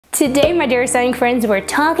Today, my dear sewing friends, we're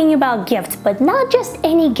talking about gifts, but not just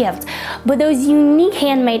any gifts, but those unique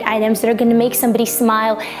handmade items that are going to make somebody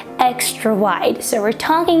smile extra wide. So we're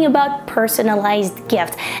talking about personalized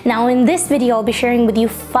gifts. Now in this video, I'll be sharing with you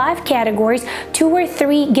 5 categories, 2 or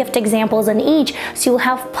 3 gift examples on each, so you'll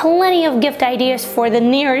have plenty of gift ideas for the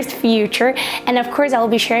nearest future. And of course, I'll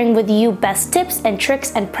be sharing with you best tips and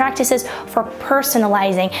tricks and practices for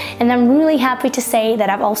personalizing. And I'm really happy to say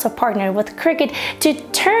that I've also partnered with Cricut to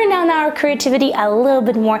turn on our creativity a little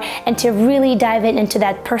bit more and to really dive into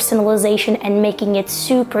that personalization and making it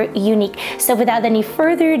super unique. So without any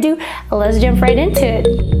further ado, let's jump right into it.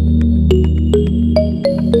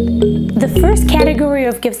 The first category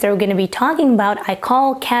of gifts that we're going to be talking about, I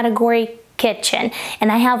call category kitchen.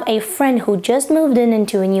 And I have a friend who just moved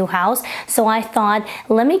into a new house, so I thought,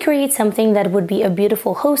 let me create something that would be a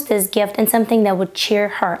beautiful hostess gift and something that would cheer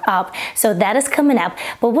her up. So that is coming up.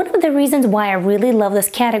 But one of the reasons why I really love this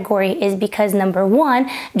category is because, number one,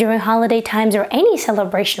 during holiday times or any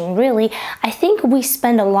celebration really, I think we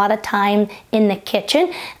spend a lot of time in the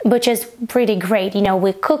kitchen, which is pretty great. You know,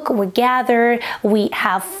 we cook, we gather, we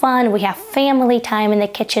have fun, we have family time in the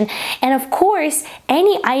kitchen. And of course,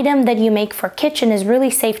 any item that you make for kitchen is really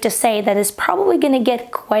safe to say that is probably going to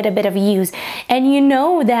get quite a bit of use. And you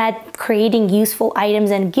know that creating useful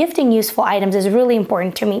items and gifting useful items is really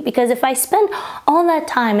important to me, because if I spend all that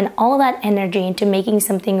time and all that energy into making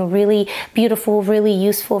something really beautiful, really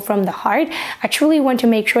useful from the heart, I truly want to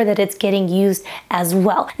make sure that it's getting used as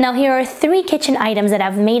well. Now here are 3 kitchen items that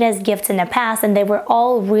I've made as gifts in the past, and they were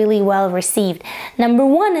all really well received. Number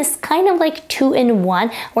 1 is kind of like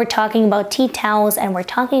 2-in-1. We're talking about tea towels and we're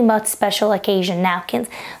talking about special occasion napkins.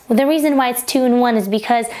 Well, the reason why it's 2-in-1 is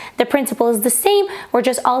because the principle is the same. We're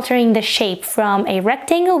just altering the shape from a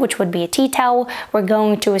rectangle, which would be a tea towel, we're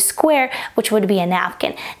going to a square, which would be a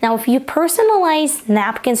napkin. Now, if you personalize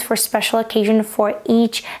napkins for special occasion for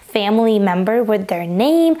each family member with their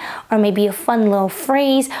name or maybe a fun little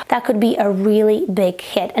phrase, that could be a really big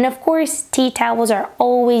hit. And of course, tea towels are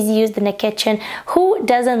always used in the kitchen. Who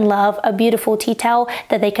doesn't love a beautiful tea towel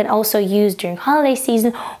that they can also use during holiday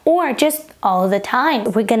season or just all the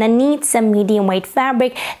time? We're gonna need some medium weight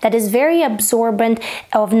fabric that is very absorbent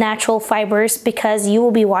of natural fibers, because you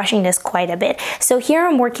will be washing this quite a bit. So here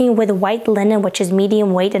I'm working with white linen, which is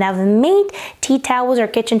medium weight, and I've made tea towels or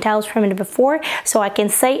kitchen towels from it before, so I can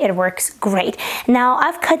say it works great. Now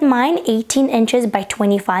I've cut mine 18 inches by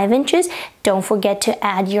 25 inches. Don't forget to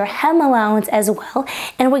add your hem allowance as well.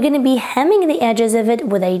 And we're going to be hemming the edges of it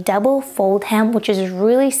with a double fold hem, which is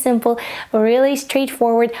really simple, really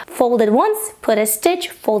straightforward. Fold it once, put a stitch,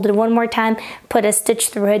 fold it one more time, put a stitch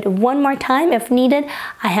through it one more time if needed.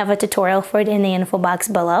 I have a tutorial for it in the info box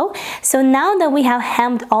below. So now that we have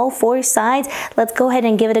hemmed all 4 sides, let's go ahead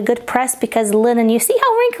and give it a good press, because linen, you see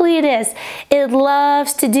how wrinkly it is? It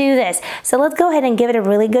loves to do this. So let's go ahead and give it a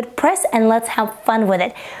really good press and let's have fun with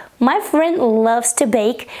it. My friend loves to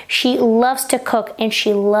bake, she loves to cook, and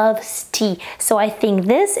she loves tea. So I think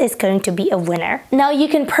this is going to be a winner. Now you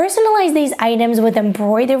can personalize these items with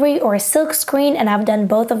embroidery or silk screen, and I've done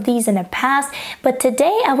both of these in the past, but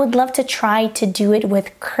today I would love to try to do it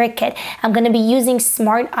with Cricut. I'm going to be using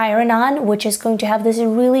Smart Iron-On, which is going to have this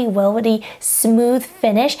really velvety, smooth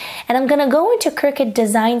finish, and I'm going to go into Cricut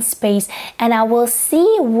Design Space and I will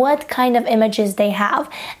see what kind of images they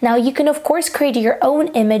have. Now you can of course create your own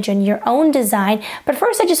image and your own design, but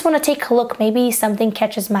first I just want to take a look. Maybe something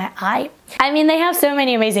catches my eye. I mean, they have so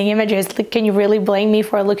many amazing images. Can you really blame me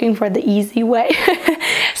for looking for the easy way?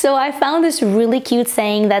 So I found this really cute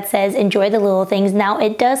saying that says, enjoy the little things. Now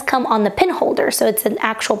it does come on the pin holder, so it's an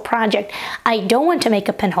actual project. I don't want to make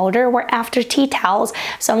a pin holder. We're after tea towels.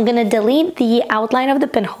 So I'm going to delete the outline of the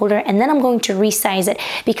pin holder and then I'm going to resize it,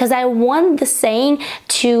 because I want the saying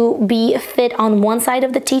to be fit on one side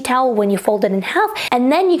of the tea towel when you fold it in half, and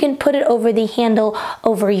then you can put it over the handle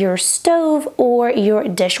over your stove or your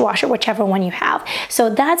dishwasher, whichever one you have. So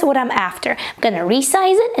that's what I'm after. I'm gonna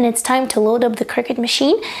resize it, and it's time to load up the Cricut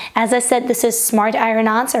machine. As I said, this is Smart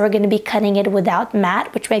Iron-On, so we're gonna be cutting it without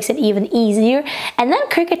mat, which makes it even easier. And then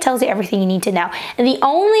Cricut tells you everything you need to know. And the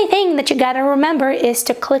only thing that you gotta remember is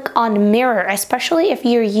to click on mirror, especially if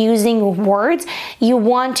you're using words. You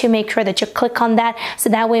want to make sure that you click on that, so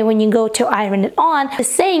that way when you go to iron it on, the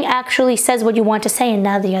saying actually says what you want to say and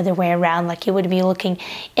not the other way around, like you would be looking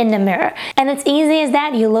in the mirror. And it's easy as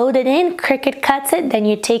that. You load it in, then Cricut cuts it, then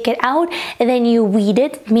you take it out, and then you weed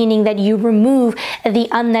it, meaning that you remove the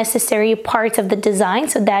unnecessary parts of the design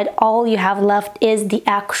so that all you have left is the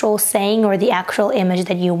actual saying or the actual image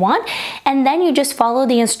that you want. And then you just follow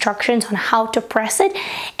the instructions on how to press it,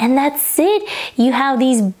 and that's it. You have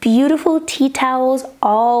these beautiful tea towels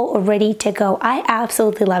all ready to go. I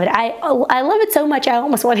absolutely love it. I love it so much I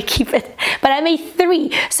almost want to keep it. But I made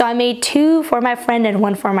 3, so I made 2 for my friend and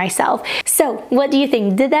 1 for myself. So what do you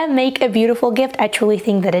think? Did that make a beautiful gift? I truly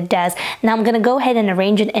think that it does. Now I'm gonna go ahead and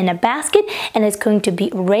arrange it in a basket, and it's going to be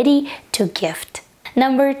ready to gift.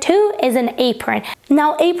 Number 2 is an apron.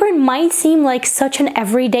 Now, apron might seem like such an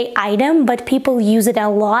everyday item, but people use it a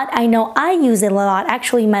lot. I know I use it a lot.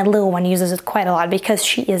 Actually, my little one uses it quite a lot because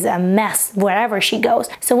she is a mess wherever she goes.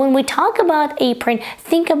 So when we talk about apron,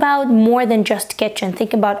 think about more than just kitchen.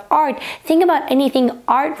 Think about art. Think about anything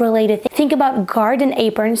art related. Think about garden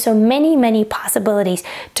apron. So many possibilities.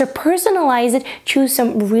 To personalize it, choose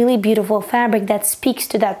some really beautiful fabric that speaks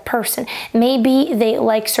to that person. Maybe they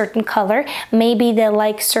like certain color. Maybe they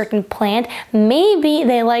like certain plant. Maybe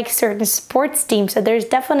they like certain sports teams. So there's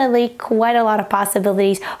definitely quite a lot of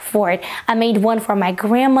possibilities for it. I made one for my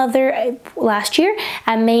grandmother last year.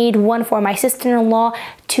 I made one for my sister-in-law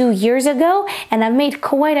 2 years ago, and I've made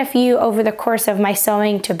quite a few over the course of my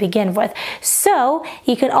sewing to begin with. So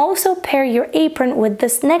you can also pair your apron with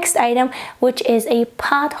this next item, which is a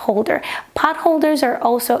pot holder. Pot holders are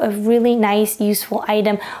also a really nice, useful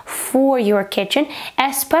item for your kitchen,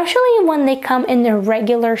 especially when they come in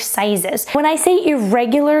irregular sizes. When I say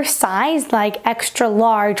irregular size, like extra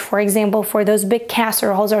large, for example, for those big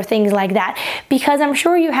casseroles or things like that, because I'm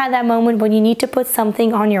sure you had that moment when you need to put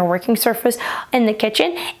something on your working surface in the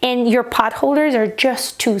kitchen and your pot holders are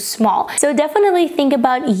just too small. So definitely think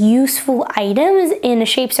about useful items in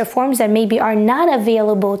shapes or forms that maybe are not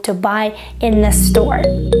available to buy in the store.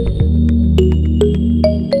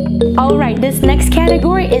 Alright, this next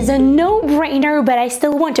category is a no-brainer, but I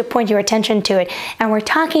still want to point your attention to it. And we're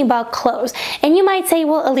talking about clothes. And you might say,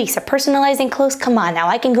 well, Alisa, personalizing clothes, come on now.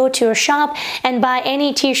 I can go to a shop and buy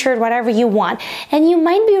any t-shirt, whatever you want. And you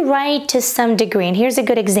might be right to some degree. And here's a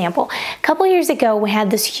good example. A couple years ago, we had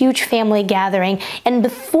this huge family gathering. And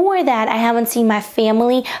before that, I haven't seen my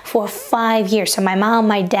family for 5 years. So my mom,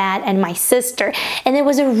 my dad, and my sister. And it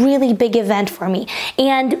was a really big event for me.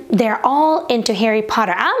 And they're all into Harry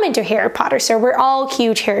Potter. I'm into Harry Potter, so we're all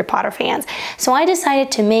huge Harry Potter fans. So I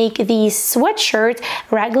decided to make these sweatshirts,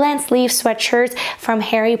 raglan sleeve sweatshirts from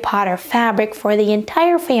Harry Potter fabric for the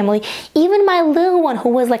entire family. Even my little one, who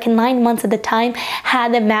was like 9 months at the time,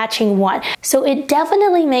 had a matching one. So it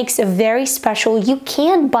definitely makes it very special. You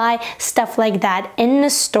can't buy stuff like that in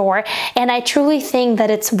the store, and I truly think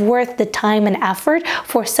that it's worth the time and effort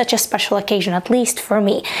for such a special occasion, at least for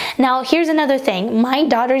me. Now, here's another thing. My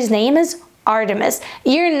daughter's name is Artemis.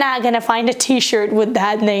 You're not gonna find a t-shirt with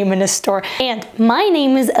that name in a store. And my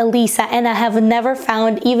name is Alisa, and I have never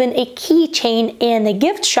found even a keychain in a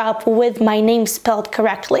gift shop with my name spelled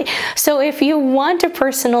correctly. So if you want to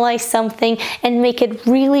personalize something and make it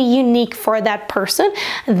really unique for that person,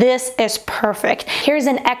 this is perfect. Here's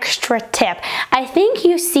an extra tip. I think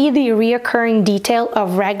you see the reoccurring detail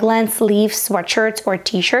of raglan sleeve sweatshirts or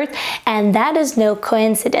t-shirts, and that is no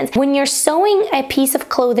coincidence. When you're sewing a piece of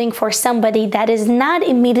clothing for somebody that is not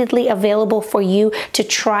immediately available for you to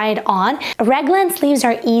try it on, raglan sleeves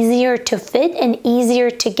are easier to fit and easier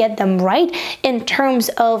to get them right in terms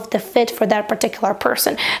of the fit for that particular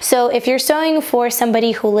person. So if you're sewing for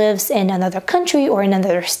somebody who lives in another country or in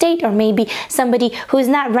another state, or maybe somebody who's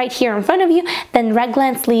not right here in front of you, then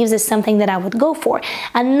raglan sleeves is something that I would go for.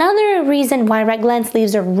 Another reason why raglan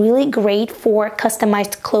sleeves are really great for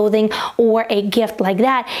customized clothing or a gift like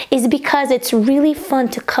that is because it's really fun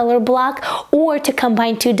to color block or to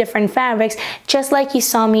combine 2 different fabrics, just like you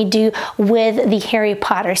saw me do with the Harry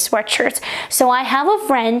Potter sweatshirts. So I have a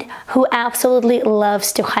friend who absolutely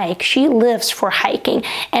loves to hike. She lives for hiking,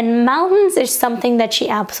 and mountains is something that she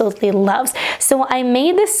absolutely loves. So I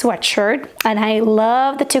made this sweatshirt, and I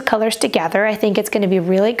love the 2 colors together. I think it's going to be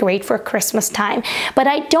really great for Christmas time, but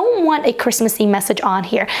I don't want a Christmassy message on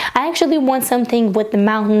here. I actually want something with the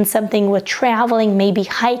mountains, something with traveling, maybe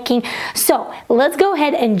hiking. So let's go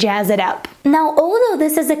ahead and jazz it up. Now, although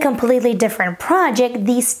this is a completely different project,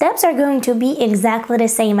 these steps are going to be exactly the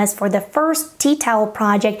same as for the first tea towel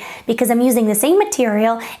project because I'm using the same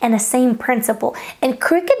material and the same principle. And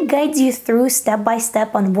Cricut guides you through step by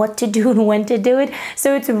step on what to do and when to do it,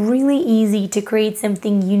 so it's really easy to create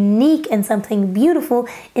something unique and something beautiful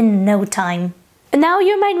in no time. Now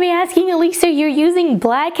you might be asking, Alisa, you're using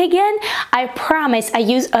black again? I promise I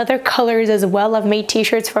use other colors as well. I've made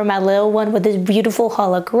t-shirts for my little one with this beautiful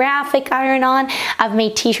holographic iron-on. I've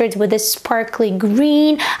made t-shirts with this sparkly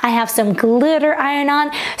green. I have some glitter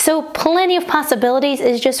iron-on. So plenty of possibilities.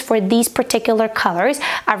 It's just for these particular colors.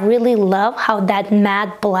 I really love how that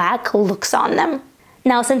matte black looks on them.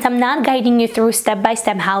 Now, since I'm not guiding you through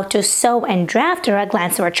step-by-step how to sew and draft a raglan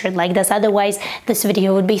sweatshirt like this, otherwise this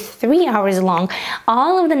video would be 3 hours long,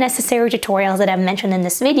 all of the necessary tutorials that I've mentioned in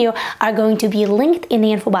this video are going to be linked in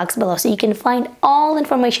the info box below, so you can find all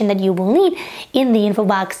information that you will need in the info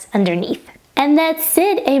box underneath. And that's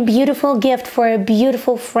it, a beautiful gift for a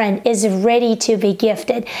beautiful friend is ready to be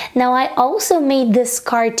gifted. Now, I also made this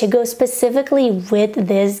card to go specifically with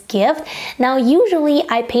this gift. Now, usually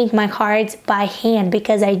I paint my cards by hand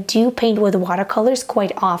because I do paint with watercolors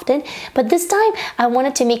quite often, but this time I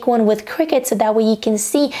wanted to make one with Cricut so that way you can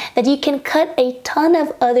see that you can cut a ton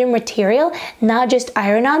of other material, not just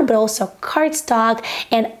iron-on, but also cardstock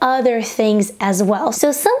and other things as well.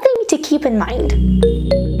 So something to keep in mind.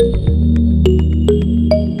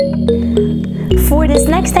 For this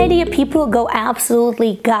next idea, people go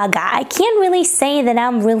absolutely gaga. I can't really say that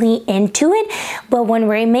I'm really into it, but when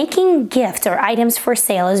we're making gifts or items for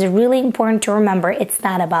sale, it's really important to remember it's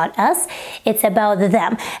not about us, it's about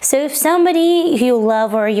them. So if somebody you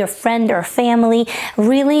love or your friend or family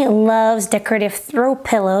really loves decorative throw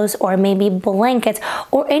pillows or maybe blankets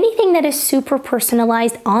or anything that is super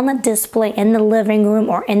personalized on a display in the living room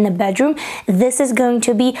or in the bedroom, this is going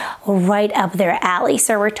to be right up their alley.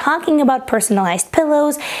 So we're talking about personalized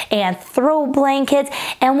pillows and throw blankets.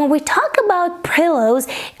 And when we talk about pillows,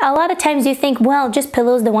 a lot of times you think, well, just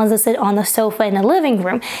pillows, the ones that sit on the sofa in the living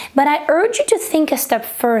room. But I urge you to think a step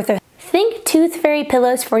further. Think tooth fairy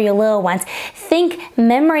pillows for your little ones. Think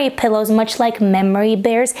memory pillows, much like memory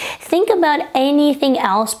bears. Think about anything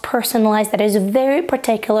else personalized that is very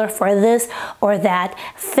particular for this or that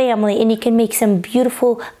family, and you can make some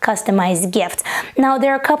beautiful customized gifts. Now,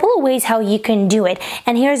 there are a couple of ways how you can do it,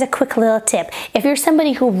 and here's a quick little tip. If you're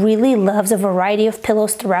somebody who really loves a variety of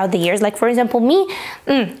pillows throughout the years, like for example me,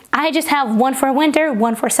 I just have one for winter,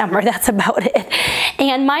 one for summer, that's about it.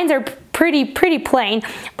 And mine are pretty plain.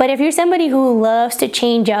 But if you're somebody who loves to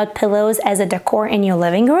change out pillows as a decor in your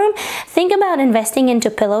living room, think about investing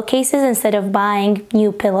into pillowcases instead of buying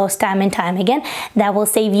new pillows time and time again. That will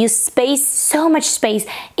save you space, so much space,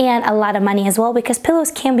 and a lot of money as well, because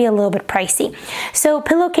pillows can be a little bit pricey. So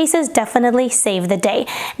pillowcases definitely save the day.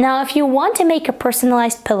 Now, if you want to make a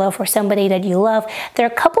personalized pillow for somebody that you love, there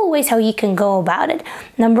are a couple ways how you can go about it.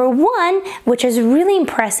 Number one, which is really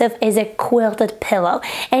impressive, is a quilted pillow.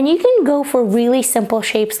 And you can go for really simple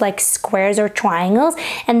shapes like squares or triangles,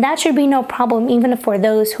 and that should be no problem even for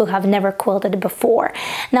those who have never quilted before.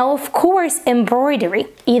 Now, of course, embroidery,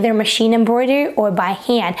 either machine embroidery or by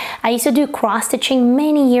hand. I used to do cross stitching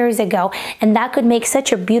many years ago, and that could make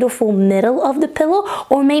such a beautiful middle of the pillow,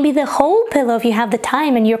 or maybe the whole pillow if you have the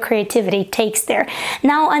time and your creativity takes there.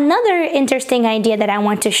 Now, another interesting idea that I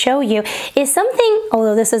want to show you is something,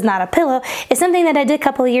 although this is not a pillow, is something that I did a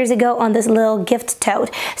couple of years ago on this little gift tote.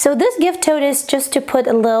 So this gift tote is just to put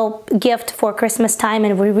a little gift for Christmas time,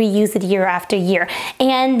 and we reuse it year after year.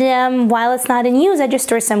 And while it's not in use, I just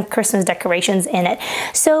threw some Christmas decorations in it.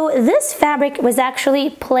 So this fabric was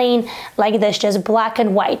actually plain like this, just black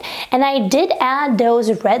and white. And I did add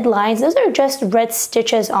those red lines. Those are just red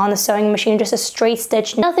stitches on the sewing machine, just a straight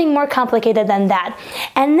stitch, nothing more complicated than that.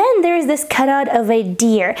 And then there's this cutout of a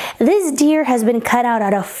deer. This deer has been cut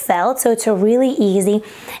out of felt, so it's really easy.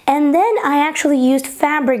 And then I actually used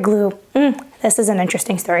fabric glue. This is an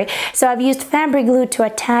interesting story. So I've used fabric glue to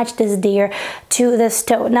attach this deer to this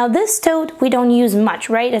tote. Now this tote we don't use much,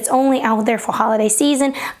 right? It's only out there for holiday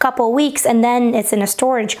season, a couple weeks, and then it's in a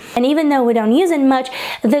storage. And even though we don't use it much,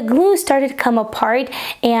 the glue started to come apart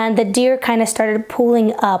and the deer kind of started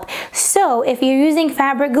pulling up. So if you're using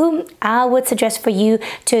fabric glue, I would suggest for you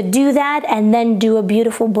to do that and then do a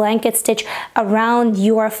beautiful blanket stitch around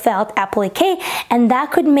your felt applique, and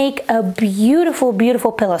that could make a beautiful,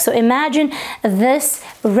 beautiful pillow. So imagine this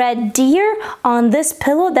red deer on this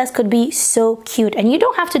pillow. That could be so cute. And you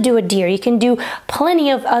don't have to do a deer. You can do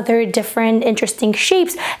plenty of other different interesting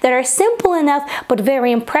shapes that are simple enough but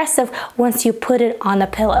very impressive once you put it on a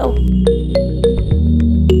pillow.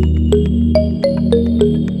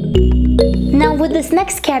 Now with this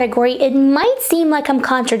next category, it might seem like I'm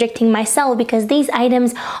contradicting myself because these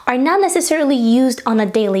items are not necessarily used on a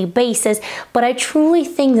daily basis, but I truly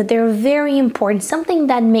think that they're very important, something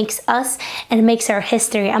that makes us and makes our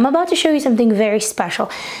history. I'm about to show you something very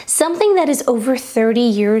special, something that is over 30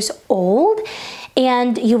 years old.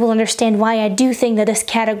 and you will understand why I do think that this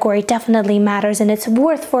category definitely matters and it's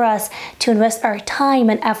worth for us to invest our time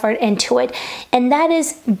and effort into it. And that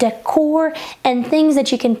is decor and things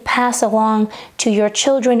that you can pass along to your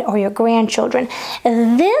children or your grandchildren.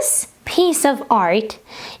 This piece of art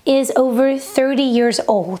is over 30 years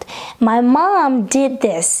old. My mom did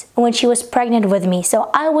this when she was pregnant with me, so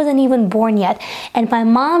I wasn't even born yet. And my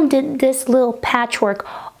mom did this little patchwork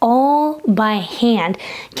all by hand.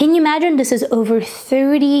 Can you imagine? This is over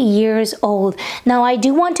 30 years old. Now I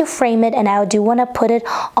do want to frame it and I do want to put it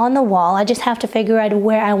on the wall. I just have to figure out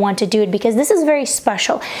where I want to do it because this is very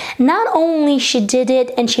special. Not only she did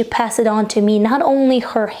it and she passed it on to me, not only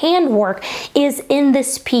her handwork is in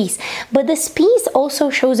this piece, but this piece also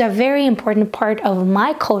shows a very important part of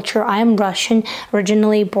my culture. I am Russian,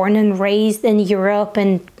 originally born and raised in Europe,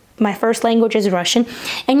 and my first language is Russian.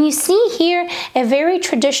 And you see here a very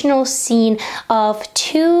traditional scene of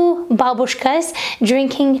two babushkas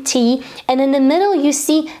drinking tea, and in the middle you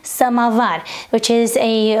see samovar, which is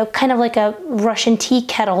a kind of like a Russian tea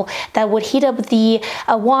kettle that would heat up the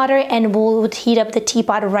water and would heat up the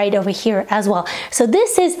teapot right over here as well. So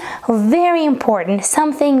this is very important,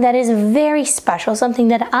 something that is very special, something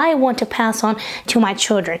that I want to pass on to my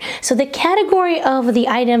children. So the category of the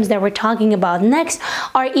items that we're talking about next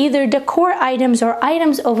are either decor items or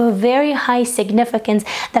items of a very high significance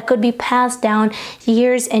that could be passed down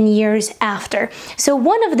years and years after. So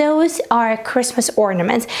one of those are Christmas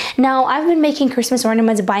ornaments. Now I've been making Christmas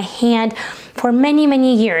ornaments by hand for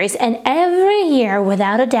many years, and every year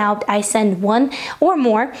without a doubt I send one or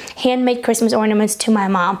more handmade Christmas ornaments to my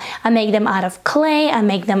mom. I make them out of clay, I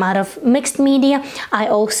make them out of mixed media, I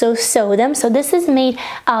also sew them. So this is made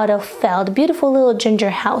out of felt, beautiful little ginger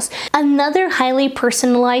house. Another highly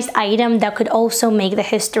personalized item that could also make the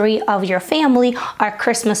history of your family are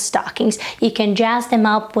Christmas stockings. You can jazz them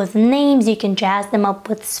up with names, you can jazz them up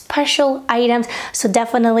with special items, so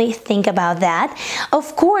definitely think about that.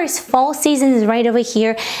 Of course, fall season is right over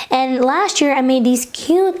here, and last year I made these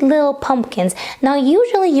cute little pumpkins. Now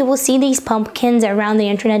usually you will see these pumpkins around the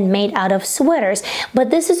internet made out of sweaters, but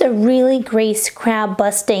this is a really great scrap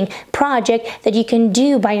busting project that you can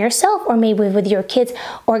do by yourself or maybe with your kids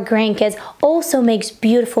or grandkids. Also makes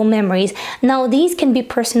beautiful memories. Now these can be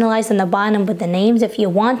personalized on the bottom with the names if you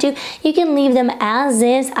want to. You can leave them as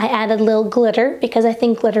is. I added a little glitter because I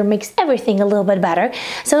think glitter makes everything a little bit better.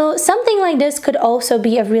 So something like this could also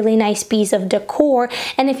be a really nice piece of decor,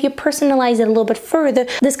 and if you personalize it a little bit further,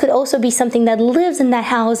 this could also be something that lives in that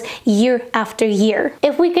house year after year.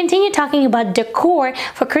 If we continue talking about decor,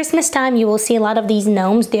 for Christmas time you will see a lot of these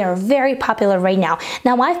gnomes. They are very popular right now.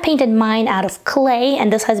 Now I've painted mine out of clay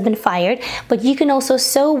and this has been fired, but you can also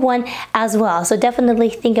sew one as well, so definitely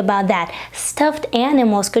think about that. Stuffed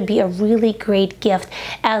animals could be a really great gift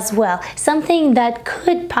as well, something that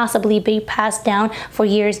could possibly be passed down for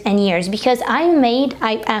years and years, because I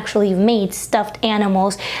actually made stuffed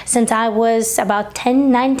animals since I was about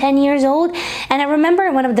 10 years old. And I remember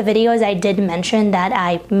in one of the videos I did mention that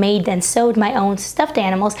I made and sewed my own stuffed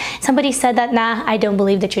animals. Somebody said that, nah, I don't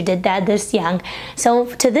believe that you did that this young. So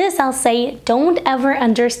to this I'll say, don't ever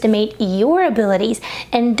underestimate your abilities,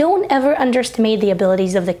 and don't ever underestimate the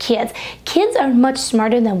abilities of the kids. Kids are much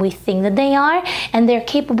smarter than we think that they are, and they're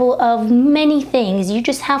capable of many things. You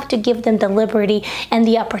just have to give them the liberty and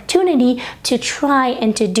the opportunity to try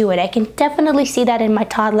and to do it. I can definitely see that in my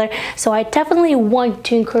toddler, so I definitely want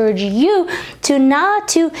to encourage you to not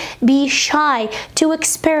to be shy, to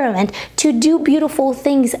experiment, to do beautiful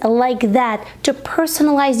things like that, to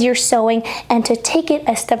personalize your sewing and to take it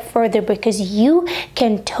a step further, because you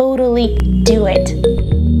can totally do it.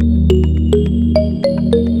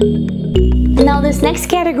 Now this next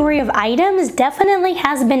category of items definitely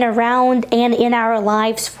has been around and in our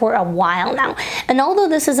lives for a while now. And although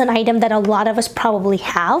this is an item that a lot of us probably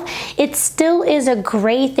have, it still is a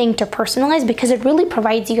great thing to personalize because it really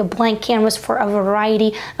provides you a blank canvas for a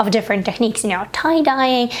variety of different techniques. You know,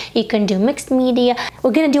 tie-dyeing, you can do mixed media.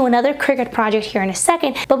 We're gonna do another Cricut project here in a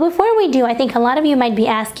second, but before we do, I think a lot of you might be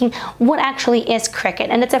asking, what actually is Cricut?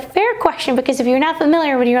 And it's a fair question, because if you're not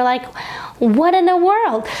familiar with it, you're like, what in the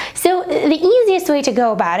world? So the easiest way to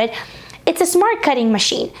go about it, it's a smart cutting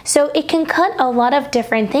machine. So it can cut a lot of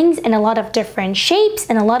different things in a lot of different shapes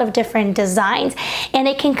and a lot of different designs. And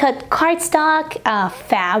it can cut cardstock,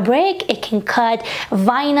 fabric, it can cut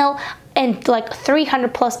vinyl, and like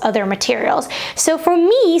 300 plus other materials. So for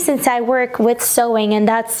me, since I work with sewing and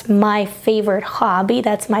that's my favorite hobby,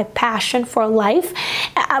 that's my passion for life,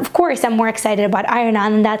 of course I'm more excited about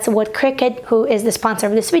iron-on, and that's what Cricut, who is the sponsor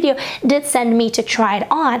of this video, did send me to try it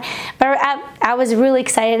on. But I was really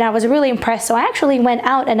excited and I was really impressed. So I actually went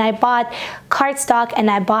out and I bought cardstock and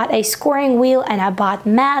I bought a scoring wheel and I bought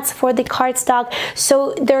mats for the cardstock.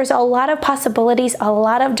 So there's a lot of possibilities, a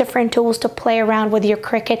lot of different tools to play around with your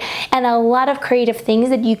Cricut, and a lot of creative things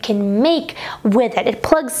that you can make with it. It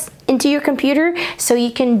plugs into your computer, so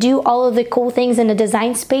you can do all of the cool things in the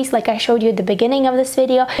design space like I showed you at the beginning of this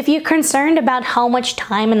video. If you're concerned about how much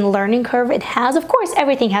time and learning curve it has, of course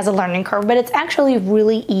everything has a learning curve, but it's actually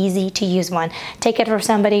really easy to use one. Take it from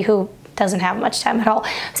somebody who doesn't have much time at all.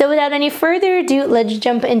 So without any further ado, let's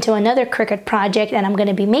jump into another Cricut project, and I'm going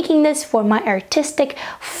to be making this for my artistic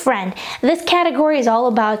friend. This category is all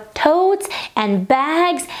about totes and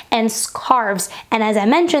bags and scarves, and as I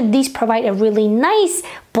mentioned, these provide a really nice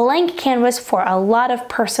blank canvas for a lot of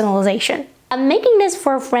personalization. I'm making this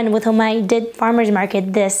for a friend with whom I did farmer's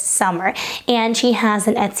market this summer, and she has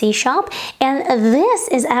an Etsy shop, and this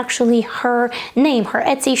is actually her name, her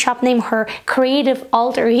Etsy shop name, her creative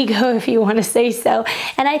alter ego, if you want to say so.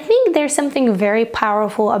 And I think there's something very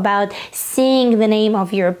powerful about seeing the name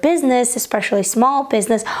of your business, especially small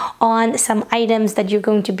business, on some items that you're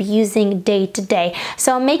going to be using day to day.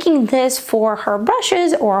 So I'm making this for her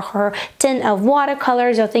brushes or her tin of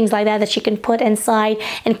watercolors or things like that that she can put inside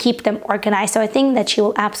and keep them organized. So I think that she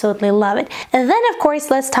will absolutely love it. And then of course,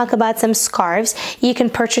 let's talk about some scarves. You can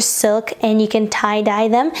purchase silk and you can tie-dye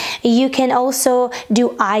them. You can also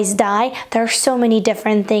do ice dye. There are so many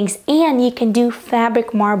different things, and you can do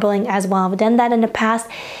fabric marbling as well. I've done that in the past.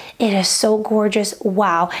 It is so gorgeous.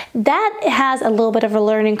 Wow. That has a little bit of a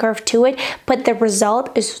learning curve to it, but the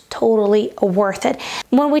result is totally worth it.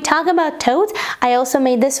 When we talk about totes, I also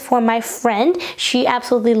made this for my friend. She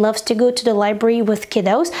absolutely loves to go to the library with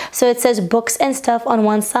kiddos. So it says books and stuff on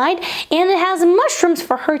one side, and it has mushrooms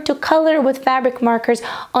for her to color with fabric markers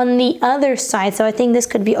on the other side. So I think this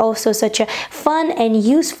could be also such a fun and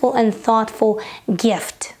useful and thoughtful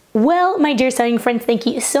gift. Well, my dear sewing friends, thank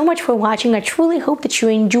you so much for watching. I truly hope that you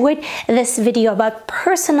enjoyed this video about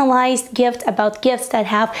personalized gifts, about gifts that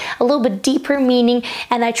have a little bit deeper meaning,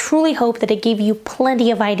 and I truly hope that it gave you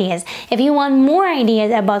plenty of ideas. If you want more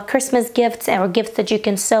ideas about Christmas gifts or gifts that you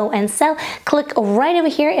can sew and sell, click right over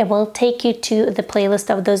here. It will take you to the playlist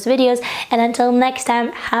of those videos. And until next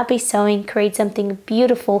time, happy sewing, create something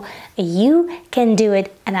beautiful. You can do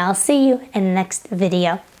it, and I'll see you in the next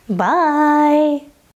video. Bye!